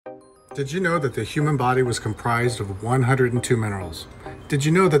Did you know that the human body was comprised of 102 minerals? Did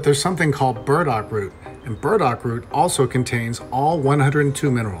you know that there's something called burdock root? And burdock root also contains all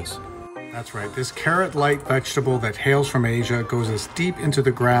 102 minerals. That's right, this carrot-like vegetable that hails from Asia goes as deep into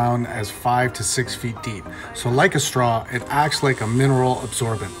the ground as 5 to 6 feet deep. So like a straw, it acts like a mineral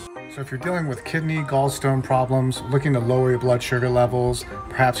absorbent. So if you're dealing with kidney, gallstone problems, looking to lower your blood sugar levels,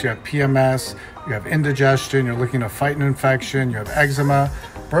 perhaps you have PMS, you have indigestion, you're looking to fight an infection, you have eczema,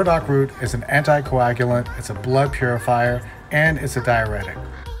 burdock root is an anticoagulant, it's a blood purifier, and it's a diuretic.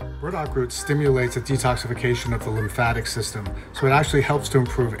 Burdock root stimulates the detoxification of the lymphatic system, so it actually helps to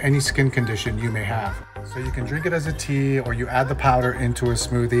improve any skin condition you may have. So you can drink it as a tea or you add the powder into a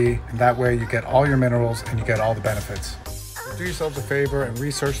smoothie, and that way you get all your minerals and you get all the benefits. Do yourselves a favor and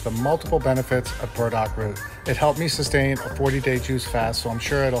research the multiple benefits of burdock root. It helped me sustain a 40-day juice fast, so I'm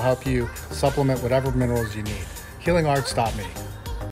sure it'll help you supplement whatever minerals you need. Healing arts taught me.